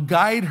 I will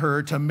guide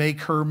her to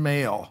make her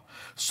male,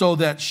 so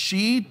that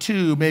she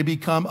too may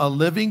become a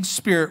living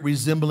spirit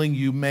resembling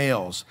you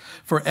males.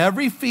 For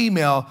every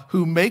female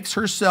who makes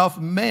herself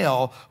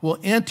male will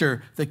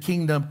enter the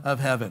kingdom of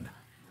heaven.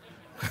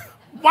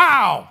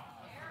 Wow.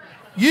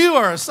 You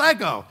are a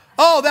psycho.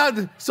 Oh,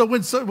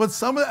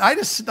 I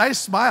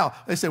just smile.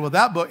 They say, well,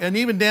 that book, and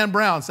even Dan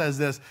Brown says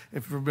this,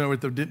 if you're familiar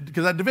with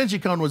because that Da Vinci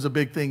Code was a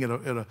big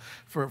thing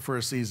for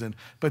a season.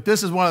 But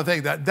this is one of the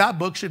things, that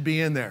book should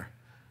be in there.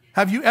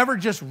 Have you ever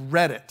just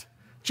read it?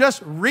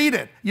 Just read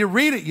it. You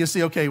read it, you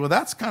see, okay, well,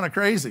 that's kind of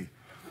crazy.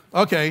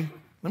 Okay,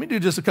 let me do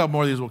just a couple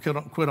more of these. We'll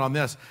quit on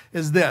this.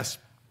 Is this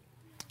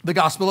the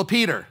Gospel of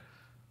Peter?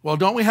 Well,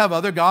 don't we have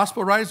other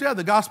gospel writers? Yeah,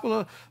 the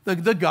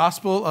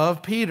Gospel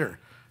of Peter.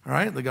 All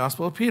right, the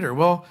Gospel of Peter.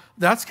 Well,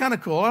 that's kind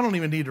of cool. I don't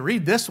even need to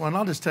read this one.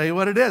 I'll just tell you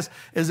what it is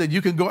that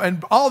you can go,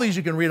 and all these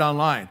you can read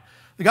online.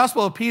 The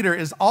Gospel of Peter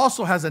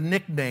also has a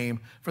nickname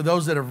for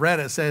those that have read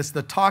it. It says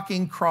the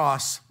Talking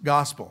Cross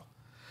Gospel.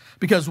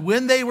 Because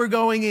when they were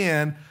going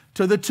in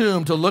to the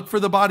tomb to look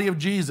for the body of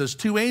Jesus,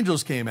 2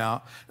 angels came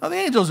out. Now, the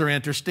angels are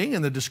interesting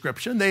in the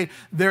description.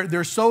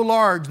 They're so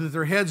large that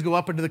their heads go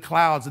up into the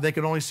clouds that they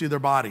can only see their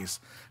bodies.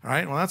 All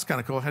right, well, that's kind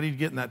of cool. How do you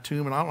get in that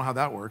tomb? And I don't know how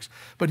that works.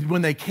 But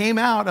when they came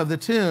out of the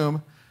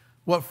tomb,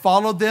 what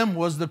followed them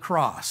was the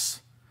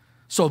cross.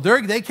 So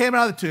they came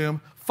out of the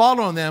tomb,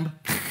 following them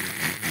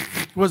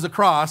was the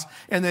cross,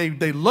 and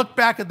they looked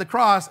back at the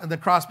cross, and the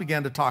cross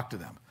began to talk to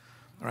them.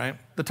 All right,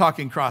 the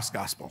Talking Cross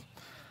Gospel.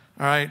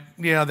 All right,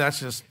 yeah, that's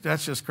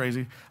just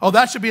crazy. Oh,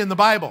 that should be in the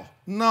Bible.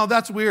 No,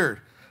 that's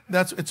weird.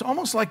 It's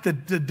almost like the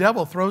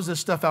devil throws this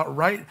stuff out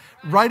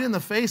right in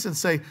the face and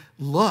say,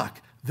 look,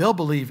 they'll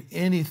believe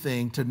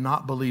anything to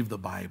not believe the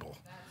Bible.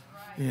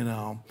 Right. You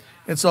know.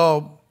 And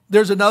so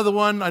there's another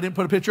one. I didn't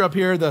put a picture up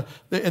here.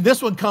 And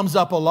this one comes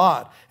up a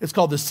lot. It's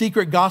called the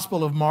Secret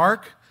Gospel of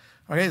Mark.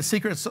 Okay, the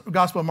Secret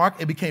Gospel of Mark.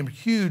 It became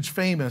huge,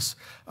 famous.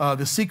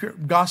 The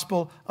Secret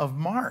Gospel of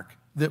Mark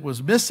that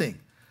was missing.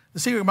 The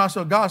secret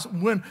gospel of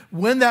God.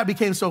 When that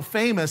became so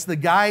famous, the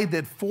guy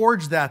that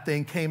forged that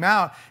thing came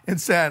out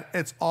and said,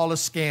 it's all a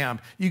scam.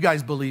 You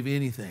guys believe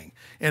anything.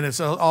 And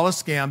it's all a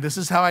scam. This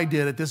is how I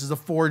did it. This is a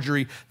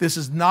forgery. This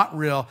is not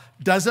real.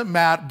 Doesn't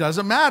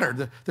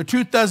matter. The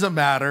truth doesn't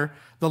matter.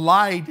 The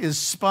lie is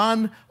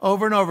spun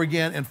over and over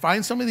again. And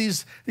find some of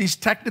these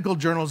technical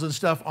journals and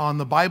stuff on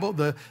the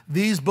Bible,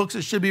 these books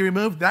that should be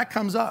removed, that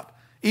comes up.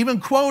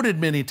 Even quoted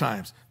many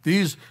times.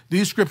 These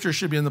scriptures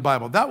should be in the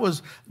Bible. That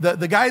was the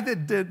guy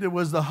that did it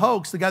was the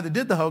hoax. The guy that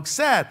did the hoax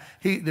said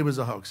it was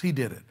a hoax. He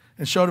did it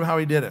and showed him how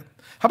he did it.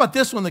 How about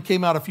this one that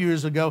came out a few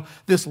years ago?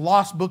 This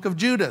lost book of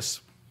Judas.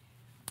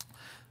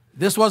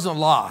 This wasn't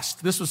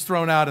lost. This was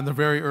thrown out in the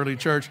very early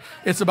church.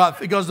 It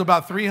goes to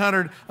about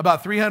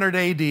 300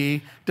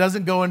 AD.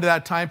 Doesn't go into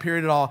that time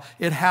period at all.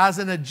 It has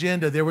an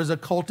agenda. There was a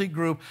cultic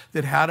group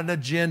that had an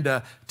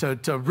agenda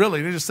to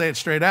really, let me just say it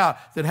straight out,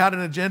 that had an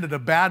agenda to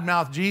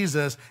badmouth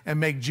Jesus and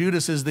make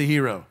Judas as the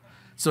hero.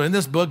 So in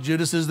this book,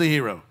 Judas is the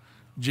hero.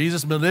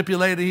 Jesus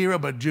manipulated a hero,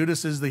 but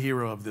Judas is the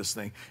hero of this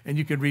thing. And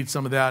you can read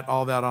some of that,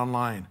 all that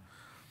online.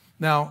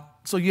 Now,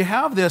 so you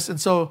have this, and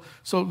so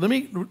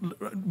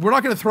we're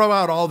not going to throw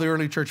out all the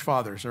early church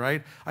fathers, all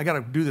right? I got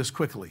to do this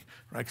quickly,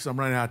 right, because I'm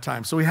running out of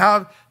time. So we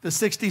have the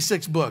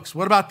 66 books.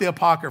 What about the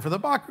Apocrypha? The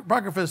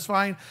Apocrypha is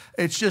fine.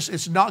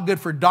 It's not good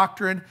for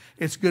doctrine.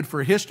 It's good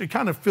for history. It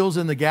kind of fills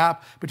in the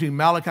gap between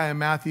Malachi and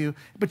Matthew.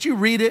 But you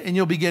read it, and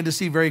you'll begin to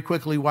see very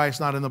quickly why it's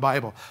not in the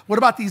Bible. What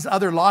about these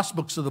other lost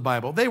books of the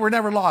Bible? They were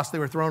never lost. They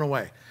were thrown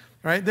away,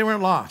 right? They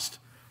weren't lost,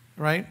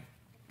 right?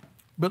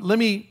 But let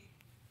me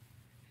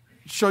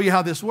show you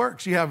how this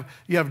works. You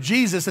have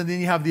Jesus, and then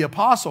you have the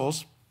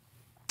apostles.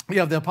 You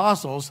have the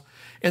apostles,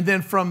 and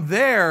then from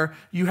there,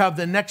 you have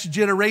the next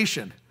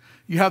generation.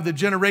 You have the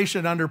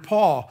generation under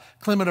Paul,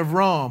 Clement of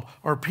Rome,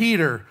 or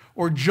Peter,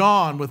 or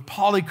John with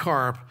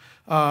Polycarp,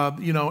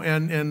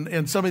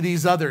 and some of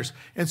these others.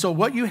 And so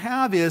what you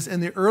have is, in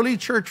the early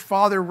church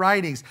father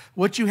writings,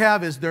 what you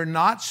have is they're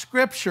not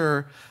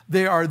scripture.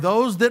 They are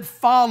those that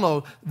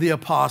follow the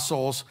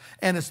apostles,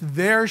 and it's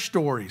their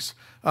stories.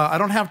 I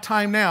don't have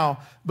time now,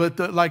 but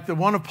like the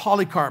one of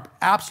Polycarp,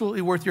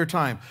 absolutely worth your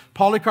time.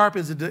 Polycarp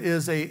is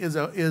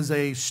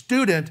a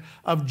student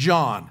of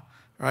John,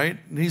 right?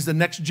 He's the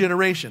next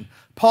generation.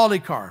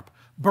 Polycarp,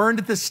 burned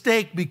at the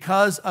stake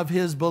because of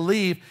his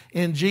belief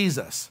in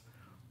Jesus,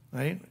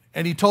 right?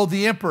 And he told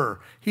the emperor,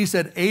 he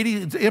said,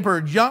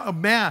 emperor,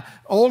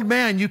 old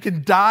man, you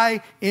can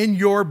die in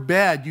your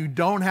bed. You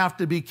don't have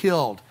to be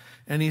killed.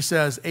 And he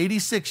says,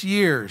 86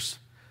 years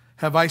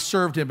have I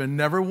served him, and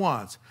never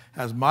once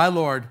has my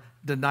Lord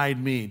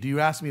denied me. Do you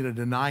ask me to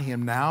deny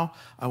him now?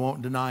 I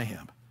won't deny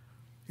him.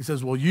 He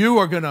says, well, you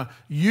are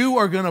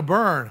gonna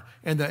burn,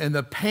 and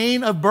the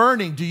pain of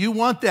burning, do you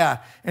want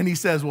that? And he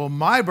says, well,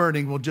 my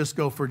burning will just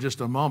go for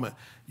just a moment.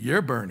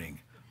 Your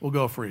burning will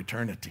go for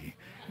eternity.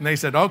 And they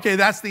said, okay,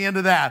 that's the end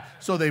of that.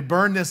 So they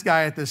burned this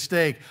guy at the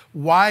stake.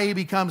 Why he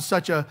becomes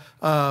such a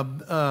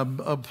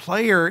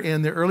player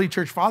in the early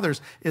church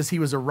fathers is he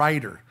was a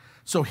writer.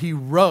 So he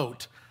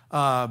wrote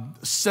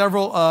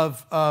several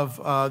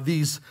of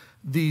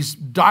these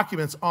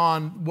documents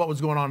on what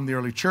was going on in the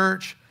early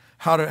church,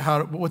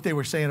 what they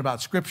were saying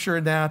about Scripture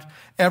and that.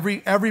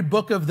 Every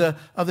book of the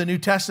New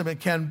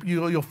Testament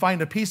you'll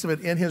find a piece of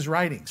it in his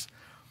writings,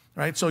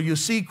 right? So you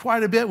see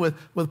quite a bit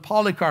with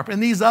Polycarp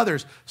and these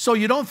others. So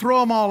you don't throw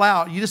them all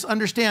out. You just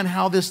understand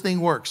how this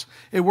thing works.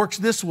 It works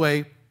this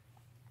way.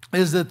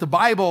 Is that the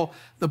Bible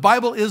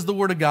is the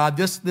Word of God.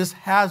 This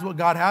has what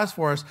God has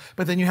for us.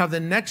 But then you have the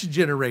next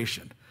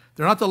generation.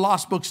 They're not the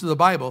lost books of the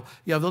Bible.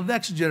 You have the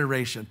next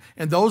generation.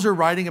 And those are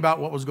writing about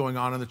what was going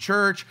on in the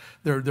church.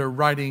 They're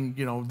writing,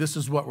 this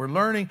is what we're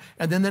learning.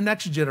 And then the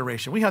next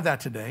generation. We have that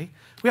today.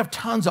 We have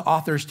tons of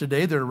authors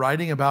today that are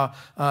writing about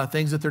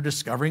things that they're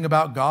discovering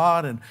about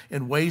God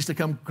and ways to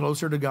come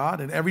closer to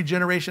God. And every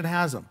generation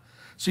has them.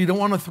 So you don't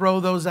want to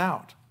throw those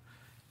out.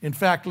 In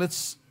fact,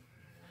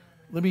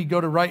 let me go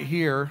to right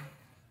here.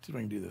 See if I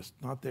can do this.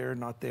 Not there,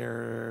 not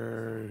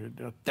there,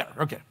 not there.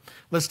 Okay.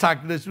 Let's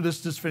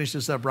just finish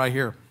this up right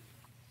here.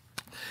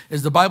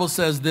 As the Bible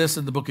says this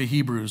in the book of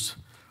Hebrews,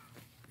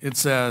 it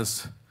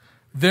says,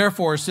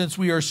 therefore, since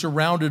we are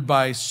surrounded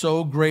by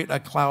so great a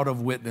cloud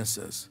of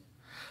witnesses,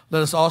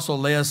 let us also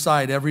lay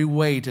aside every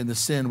weight and the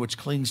sin which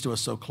clings to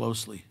us so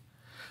closely.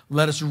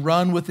 Let us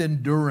run with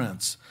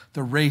endurance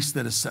the race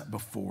that is set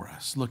before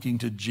us, looking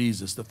to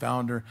Jesus, the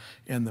founder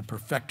and the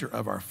perfecter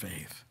of our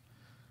faith.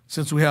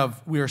 Since we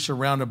are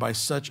surrounded by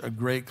such a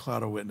great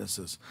cloud of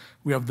witnesses,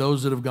 we have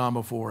those that have gone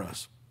before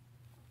us.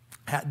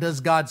 Does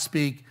God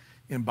speak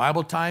in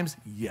Bible times?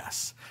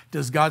 Yes.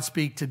 Does God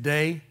speak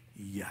today?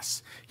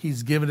 Yes.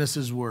 He's given us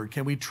his word.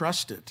 Can we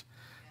trust it?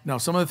 Now,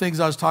 some of the things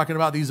I was talking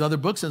about, these other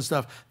books and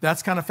stuff,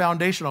 that's kind of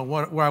foundational.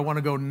 Where I want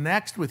to go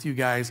next with you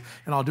guys,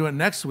 and I'll do it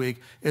next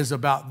week, is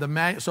about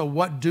so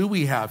what do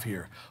we have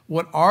here?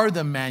 What are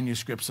the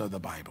manuscripts of the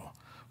Bible?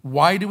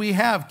 Why do we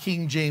have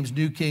King James,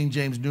 New King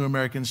James, New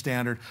American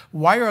Standard?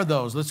 Why are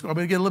those? I'm going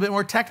to get a little bit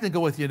more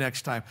technical with you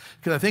next time,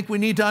 because I think we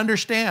need to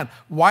understand,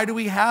 why do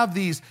we have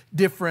these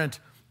different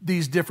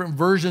these different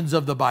versions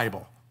of the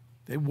Bible?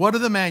 Okay, what are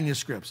the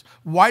manuscripts?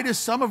 Why do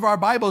some of our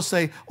Bibles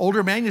say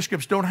older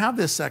manuscripts don't have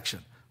this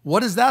section?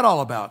 What is that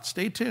all about?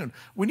 Stay tuned.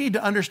 We need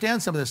to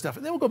understand some of this stuff,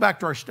 and then we'll go back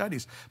to our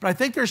studies. But I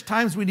think there's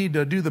times we need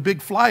to do the big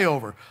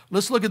flyover.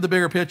 Let's look at the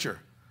bigger picture.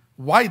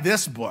 Why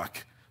this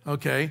book?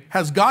 Okay,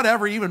 has God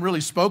ever even really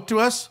spoke to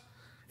us?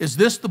 Is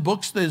this the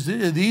books, are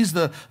these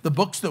the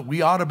books that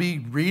we ought to be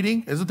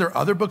reading? Isn't there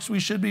other books we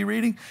should be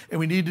reading? And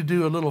we need to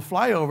do a little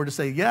flyover to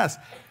say, yes,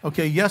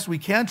 okay, yes, we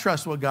can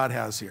trust what God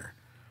has here.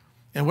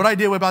 And what I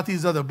did about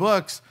these other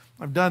books,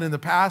 I've done in the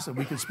past, and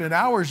we could spend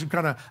hours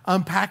kind of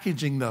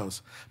unpackaging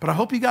those. But I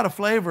hope you got a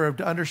flavor of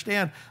to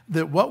understand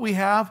that what we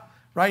have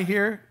right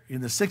here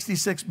in the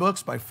 66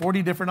 books by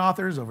 40 different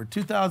authors over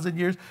 2,000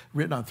 years,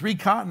 written on 3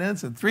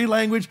 continents and 3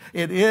 languages,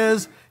 it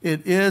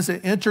is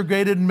an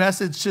integrated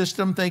message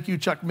system. Thank you,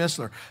 Chuck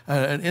Missler.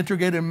 An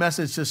integrated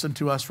message system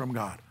to us from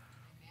God.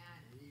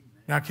 Amen.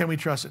 Now, can we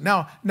trust it?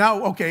 Now,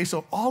 okay,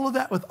 so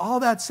with all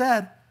that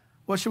said,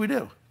 what should we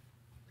do?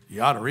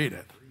 You ought to read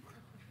it.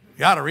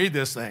 You ought to read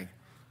this thing.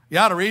 You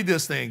ought to read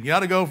this thing. You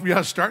ought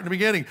to start in the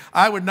beginning.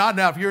 I would not,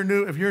 now if you're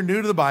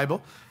new to the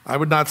Bible, I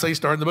would not say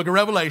start in the book of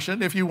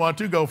Revelation. If you want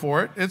to, go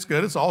for it. It's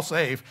good. It's all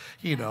safe,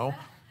 you know.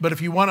 But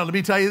if you want to, let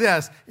me tell you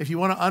this, if you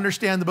want to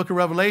understand the book of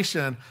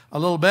Revelation a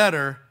little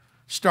better,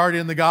 start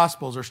in the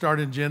Gospels or start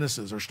in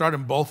Genesis or start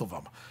in both of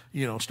them.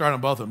 You know, start on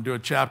both of them. Do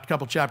a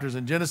couple chapters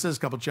in Genesis, a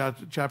couple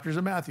chapters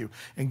in Matthew,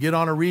 and get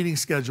on a reading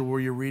schedule where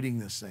you're reading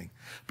this thing.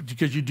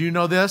 Because you do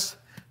know this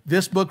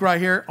book right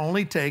here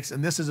only takes,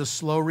 and this is a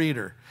slow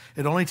reader,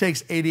 it only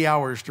takes 80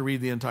 hours to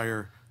read the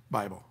entire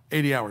Bible.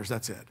 80 hours,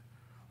 that's it.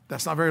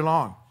 That's not very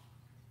long.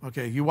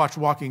 Okay, you watch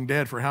Walking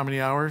Dead for how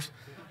many hours?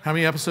 How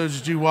many episodes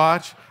did you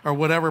watch? Or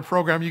whatever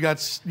program you got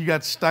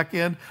stuck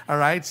in, all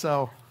right?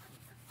 So,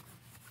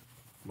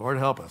 Lord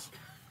help us.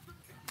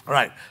 All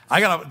right,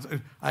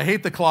 I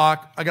hate the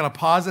clock. I got to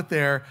pause it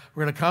there.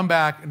 We're going to come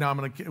back. Now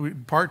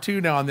part 2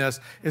 now on this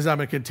is I'm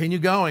going to continue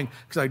going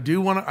because I do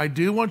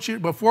want you,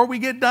 before we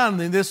get done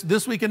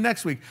this week and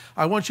next week,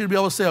 I want you to be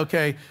able to say,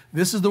 okay,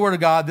 this is the Word of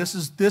God. This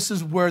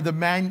is what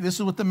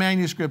the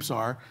manuscripts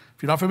are.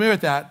 If you're not familiar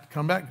with that,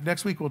 come back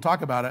next week. We'll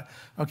talk about it.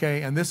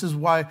 Okay, and this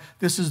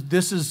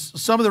is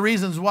some of the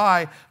reasons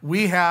why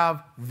we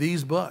have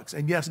these books.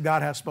 And yes,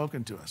 God has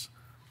spoken to us.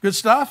 Good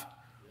stuff.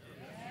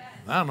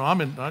 I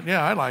don't know.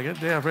 Yeah, I like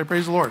it. Yeah,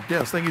 praise the Lord.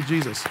 Yes, thank you,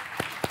 Jesus.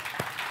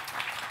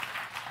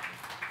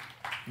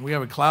 We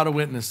have a cloud of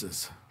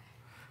witnesses.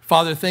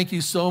 Father, thank you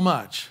so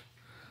much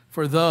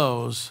for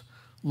those,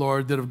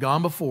 Lord, that have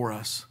gone before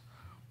us,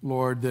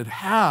 Lord, that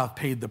have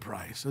paid the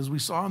price, as we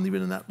saw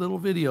even in that little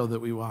video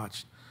that we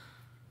watched.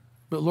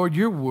 But, Lord,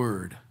 your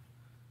word.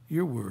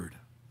 Lord,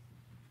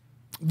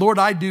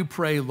 I do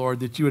pray, Lord,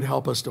 that you would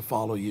help us to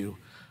follow you,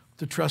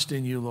 to trust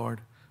in you,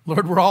 Lord.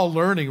 Lord, we're all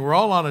learning. We're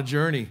all on a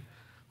journey.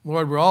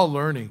 Lord, we're all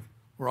learning.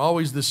 We're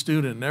always the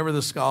student, never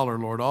the scholar,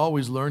 Lord,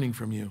 always learning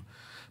from you.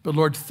 But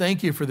Lord,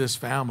 thank you for this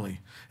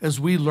family as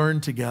we learn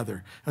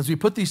together, as we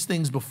put these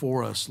things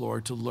before us,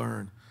 Lord, to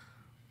learn.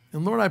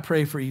 And Lord, I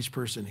pray for each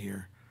person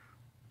here.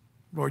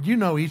 Lord, you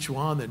know each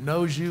one that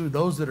knows you,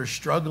 those that are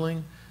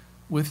struggling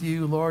with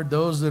you, Lord,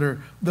 those that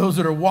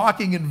are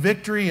walking in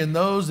victory and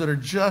those that are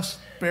just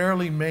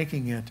barely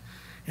making it.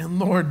 And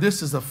Lord,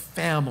 this is a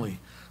family.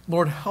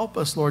 Lord, help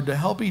us, Lord, to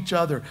help each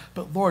other,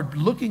 but Lord,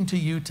 looking to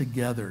you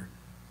together.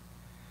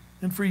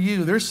 And for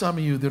you, there's some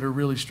of you that are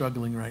really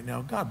struggling right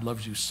now. God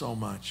loves you so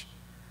much.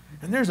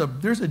 And there's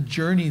a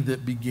journey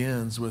that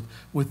begins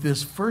with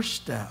this first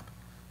step.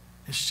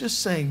 It's just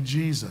saying,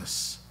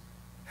 Jesus,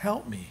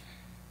 help me.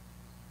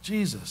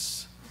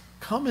 Jesus,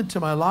 come into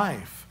my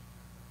life.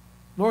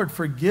 Lord,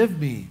 forgive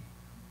me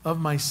of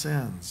my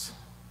sins.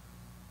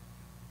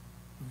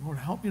 Lord,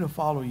 help me to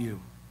follow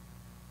you.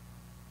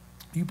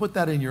 You put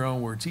that in your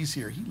own words. He's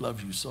here. He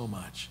loves you so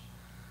much.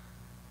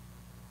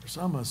 For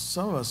some of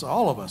us,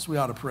 all of us, we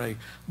ought to pray,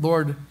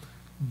 Lord,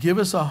 give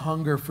us a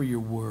hunger for your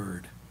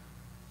word.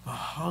 A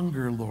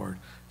hunger, Lord,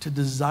 to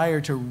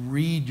desire to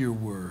read your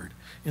word.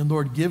 And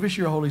Lord, give us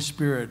your Holy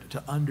Spirit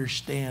to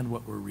understand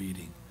what we're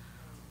reading.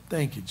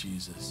 Thank you,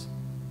 Jesus.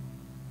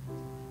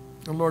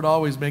 And Lord,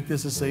 always make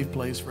this a safe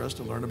place for us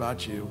to learn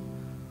about you.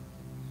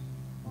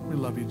 We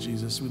love you,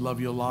 Jesus. We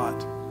love you a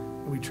lot.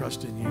 And we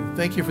trust in you.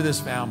 Thank you for this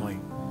family.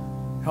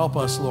 Help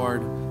us,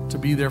 Lord, to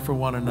be there for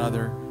one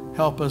another.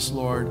 Help us,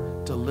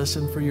 Lord, to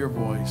listen for your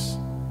voice.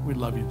 We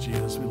love you,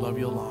 Jesus. We love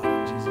you a lot.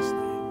 In Jesus'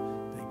 name.